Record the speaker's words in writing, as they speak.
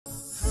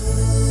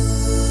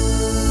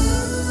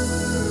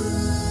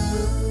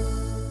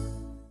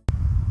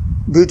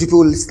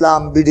Beautiful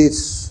ইসলাম বিডির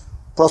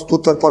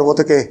প্রস্তুতর পর্ব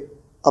থেকে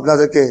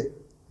আপনাদেরকে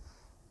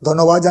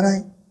ধন্যবাদ জানাই।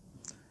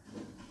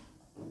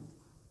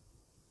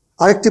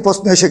 আরেকটি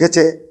প্রশ্ন এসে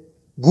গেছে,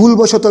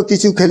 ভুলবশত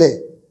কিছু খেলে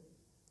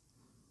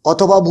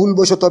অথবা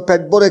ভুলবশত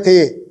পেট ভরে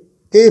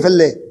খেয়ে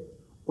ফেললে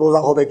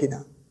রোজা হবে কিনা।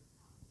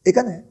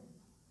 এখানে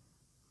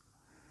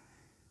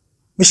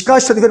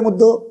মিশকাত শরীফের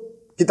মধ্যে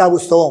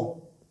কিতাবুস সওম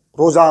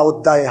রোজা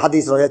অধ্যায়ে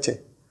হাদিস রয়েছে।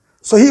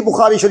 সহিহ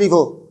বুখারী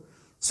শরীফও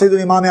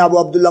সৈয়দুল ইমামে আবু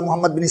আবদুল্লাহ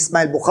মুহাম্মদ বিন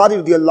ইসমাইল বুখারী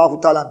রাদিয়াল্লাহু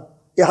তাআলা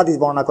এই হাদিস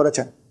বর্ণনা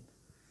করেছেন।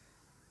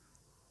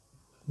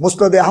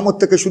 মুসনাদে আহমদ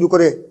থেকে শুরু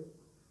করে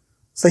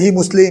সহিহ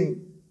মুসলিম,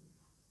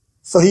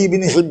 সহিহ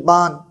ইবনে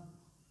হিব্বান,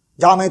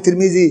 জামে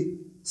তিরমিজি,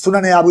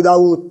 সুনানে আবু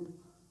দাউদ,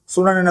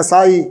 সুনানে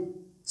নাসাই,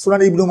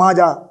 সুনানে ইবনু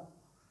মাজা,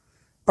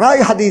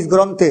 প্রায় হাদিস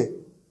গ্রন্থে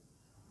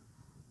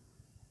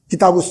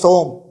কিতাবুস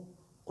সওম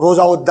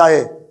রোজা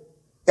অধ্যায়ে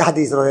এই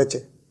হাদিস রয়েছে।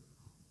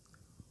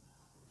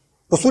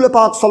 রাসূল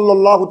পাক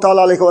সাল্লাল্লাহু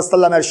তাআলা আলাইহি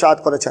ওয়াসাল্লাম ইরশাদ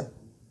করেছেন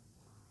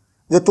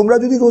যে তোমরা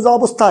যদি রোজা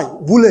অবস্থায়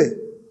ভুলে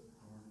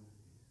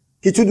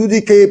কিছু যদি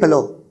খেয়ে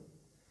ফেলো,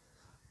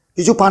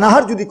 কিছু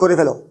পানাহার যদি করে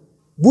ফেলো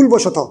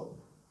ভুলবশত,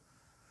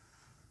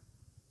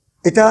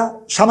 এটা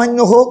সামান্য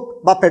হোক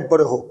বা পেট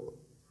ভরে হোক,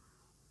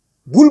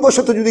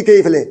 ভুলবশত যদি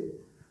খেয়ে ফেলে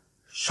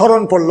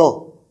স্মরণ পড়ল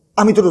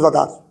আমি তো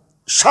রোজাদার,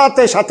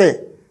 সাথে সাথে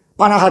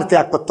পানাহার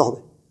ত্যাগ করতে হবে।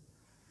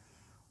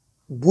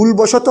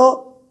 ভুলবশত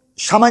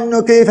সামান্য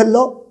খেয়ে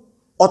ফেললো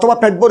অথবা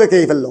পেট ভরে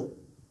খেয়ে ফেললো,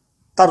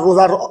 তার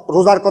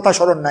রোজার কথা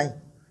স্মরণ নাই,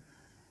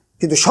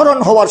 কিন্তু স্মরণ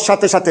হওয়ার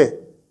সাথে সাথে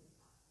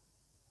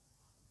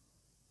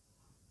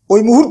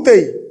ওই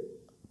মুহূর্তেই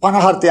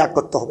পানাহার ত্যাগ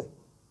করতে হবে।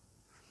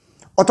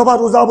 অথবা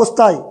রোজা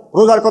অবস্থায়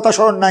রোজার কথা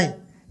স্মরণ নাই,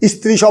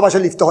 স্ত্রী সহবাসে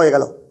লিপ্ত হয়ে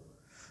গেল,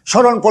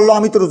 স্মরণ পড়লো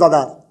আমি তো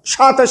রোজাদার,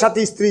 সাথে সাথে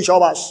স্ত্রী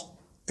সহবাস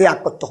ত্যাগ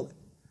করতে হবে।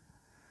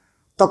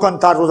 তখন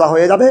তার রোজা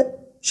হয়ে যাবে।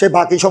 সে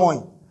বাকি সময়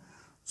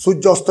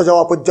সূর্য অস্ত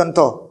যাওয়া পর্যন্ত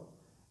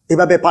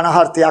এভাবে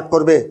পানাহার ত্যাগ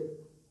করবে,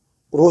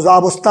 রোজা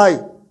অবস্থায়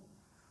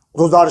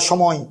রোজার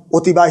সময়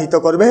অতিবাহিত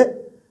করবে।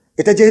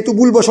 এটা যেহেতু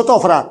ভুলবশত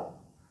অপরাধ,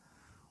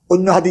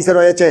 অন্য হাদিসে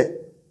রয়েছে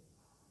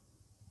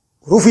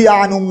রুফিয়া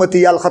আন উম্মতি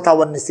আল খাতা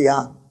ওয়ান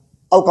নিসিয়ান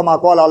আও কামা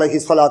ক্বালা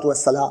আলাইহিস সালাতু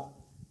ওয়াস সালাম।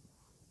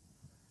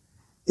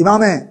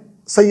 ইমামে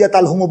সৈয়দ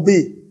আল হুমুব্বি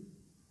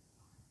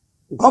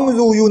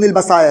গমজু ইউনিল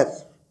বাসায়ের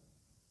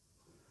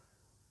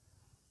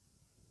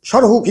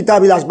শরহু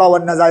কিতাবিল আশবা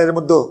ওয়ান নাজায়ের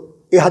মধ্যে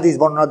এই হাদিস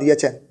বর্ণনা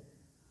দিয়েছেন।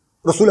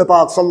 রাসূল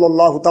পাক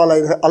সাল্লাল্লাহু তাআলা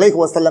আলাইহি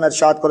ওয়াসাল্লাম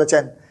ইরশাদ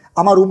করেছেন,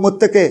 আমার উম্মত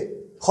থেকে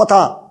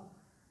খতা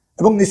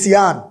এবং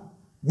নিসিয়ান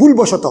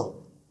ভুলবশত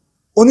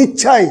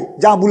অনিচ্ছায়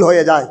যা ভুল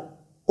হয়ে যায়,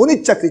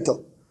 অনিচ্ছাকৃত,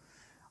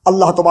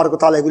 আল্লাহ তাবারক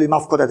ওয়া তাআলা এগুলি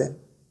মাফ করে দেন।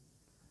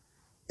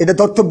 এটা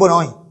ধর্তব্য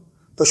নয়।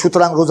 তো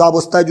সুতরাং রোজা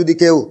অবস্থায় যদি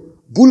কেউ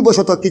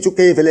ভুলবশত কিছু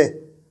খেয়ে ফেলে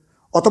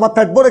অথবা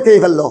পেট ভরে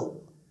খেয়ে ফেললো,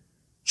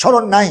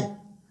 স্মরণ নাই,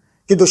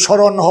 কিন্তু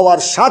স্মরণ হওয়ার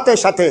সাথে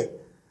সাথে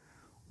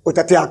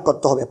ওইটা ত্যাগ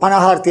করতে হবে,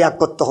 পানাহার ত্যাগ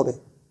করতে হবে।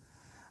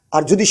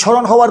 আর যদি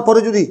স্মরণ হওয়ার পরে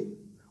যদি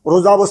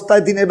রোজা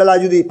অবস্থায় দিনের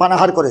বেলায় যদি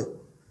পানাহার করে,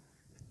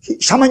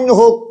 সামান্য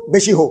হোক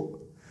বেশি হোক,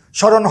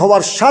 স্মরণ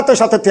হওয়ার সাথে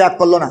সাথে ত্যাগ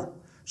করলো না,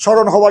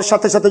 স্মরণ হওয়ার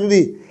সাথে সাথে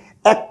যদি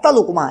একটা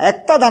লোকমা,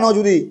 একটা দানাও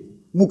যদি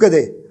মুখে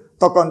দেয়,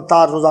 তখন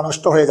তার রোজা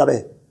নষ্ট হয়ে যাবে।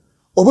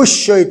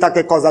 অবশ্যই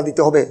তাকে কজা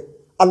দিতে হবে,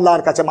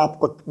 আল্লাহর কাছে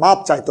মাপ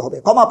চাইতে হবে,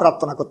 ক্ষমা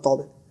প্রার্থনা করতে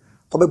হবে।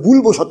 তবে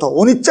ভুলবশত,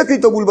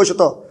 অনিচ্ছাকৃত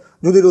ভুলবশত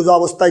যদি রোজা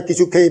অবস্থায়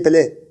কিছু খেয়ে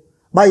ফেলে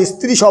বা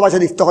স্ত্রী সহবাসে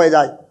লিপ্ত হয়ে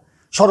যায়,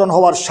 স্মরণ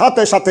হওয়ার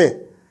সাথে সাথে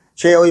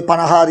সে ওই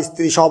পানাহার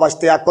স্ত্রী সহবাস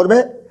ত্যাগ করবে।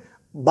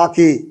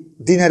 বাকি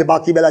দিনের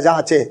বাকি বেলা যা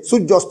আছে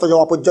সূর্য অস্ত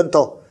যাওয়া পর্যন্ত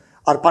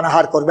আর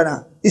পানাহার করবে না,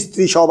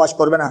 স্ত্রী সহবাস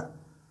করবে না,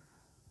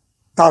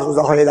 তার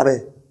রোজা হয়ে যাবে,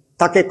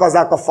 তাকে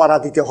কজা কফারা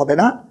দিতে হবে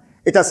না।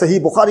 এটা সহিহ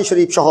বুখারী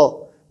শরীফ সহ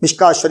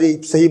মিশকাত শরীফ,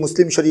 সহিহ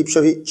মুসলিম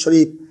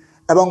শরীফ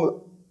এবং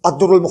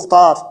আদ-দুরুল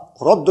মুখতার,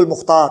 রদ্দুল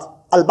মুখতার,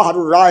 আল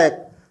বাহরুর রায়েক,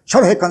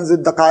 শরহে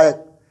কানজুদ দাকায়েক,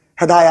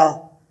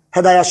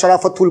 হেদায়া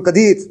শরাফতুল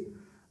কদির,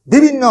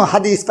 বিভিন্ন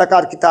হাদিস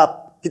ফাকার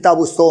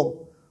কিতাবুস সওম,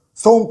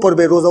 সওম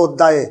পর্বে রোজা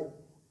অধ্যায়ে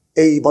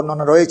এই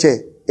বর্ণনা রয়েছে,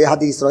 এই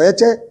হাদিস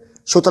রয়েছে।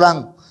 সুতরাং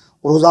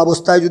রোজা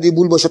অবস্থায় যদি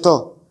ভুলবশত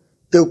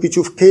কেউ কিছু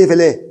খেয়ে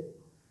ফেলে,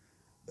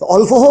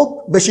 অল্প হোক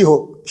বেশি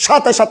হোক,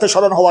 সাথে সাথে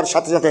স্মরণ হওয়ার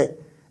সাথে সাথে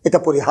এটা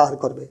পরিহার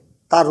করবে,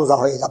 তার রোজা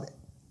হয়ে যাবে।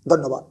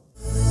 ধন্যবাদ।